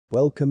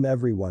Welcome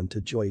everyone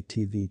to Joy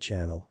TV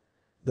channel.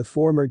 The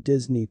former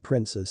Disney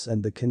princess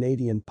and the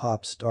Canadian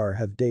pop star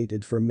have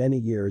dated for many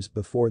years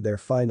before their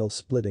final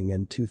splitting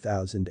in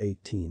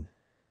 2018.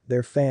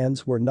 Their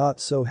fans were not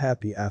so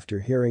happy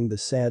after hearing the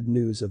sad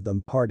news of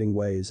them parting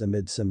ways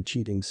amid some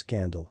cheating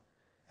scandal.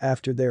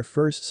 After their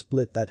first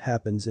split that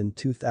happens in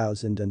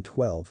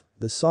 2012,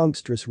 the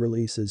songstress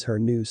releases her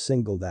new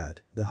single That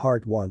The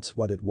Heart Wants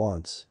What It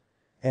Wants.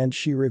 And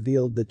she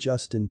revealed that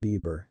Justin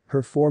Bieber,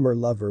 her former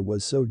lover,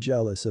 was so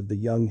jealous of the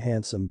young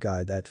handsome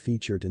guy that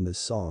featured in the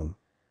song.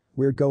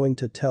 We're going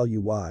to tell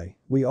you why.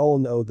 We all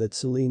know that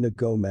Selena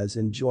Gomez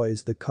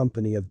enjoys the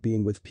company of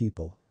being with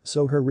people,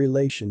 so her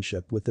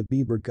relationship with the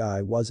Bieber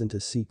guy wasn't a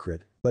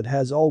secret, but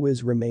has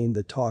always remained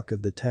the talk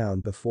of the town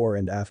before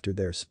and after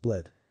their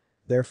split.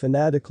 Their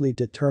fanatically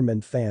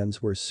determined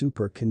fans were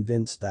super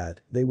convinced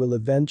that they will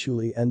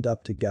eventually end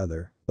up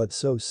together, but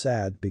so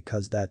sad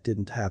because that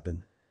didn't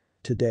happen.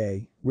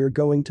 Today, we're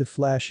going to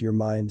flash your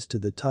minds to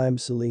the time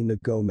Selena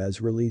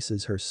Gomez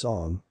releases her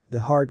song,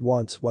 The Heart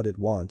Wants What It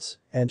Wants,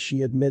 and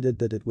she admitted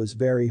that it was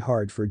very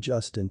hard for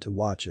Justin to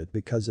watch it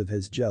because of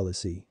his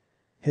jealousy.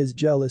 His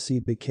jealousy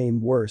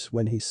became worse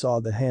when he saw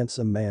the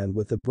handsome man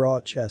with a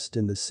broad chest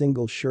in the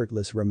single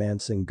shirtless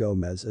romancing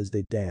Gomez as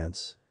they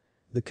dance.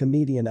 The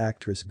comedian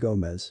actress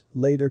Gomez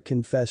later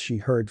confessed she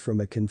heard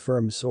from a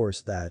confirmed source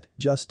that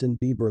Justin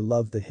Bieber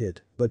loved the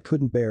hit but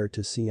couldn't bear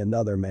to see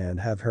another man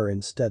have her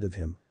instead of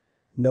him.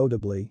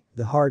 Notably,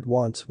 The Heart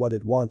Wants What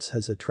It Wants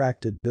has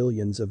attracted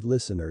billions of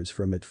listeners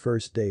from its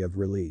first day of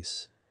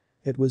release.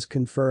 It was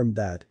confirmed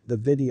that the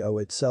video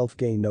itself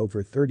gained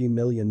over 30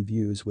 million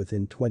views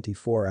within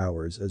 24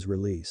 hours as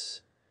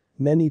release.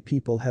 Many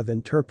people have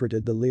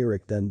interpreted the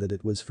lyric then that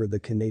it was for the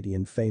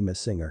Canadian famous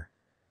singer.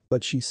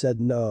 But she said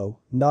no,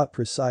 not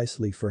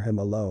precisely for him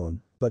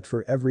alone, but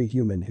for every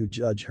human who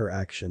judge her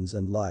actions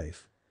and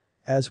life.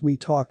 As we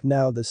talk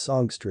now, the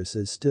songstress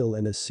is still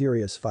in a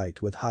serious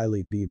fight with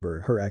Hailey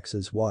Bieber, her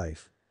ex's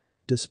wife.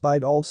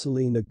 Despite all,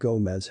 Selena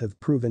Gomez have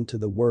proven to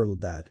the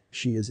world that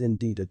she is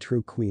indeed a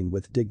true queen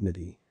with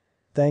dignity.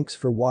 Thanks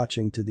for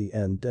watching to the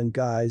end, and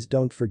guys,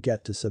 don't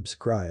forget to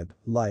subscribe,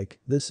 like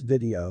this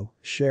video,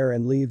 share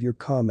and leave your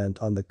comment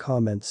on the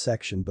comment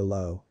section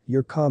below.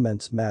 Your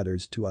comments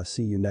matters to us.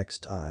 See you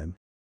next time.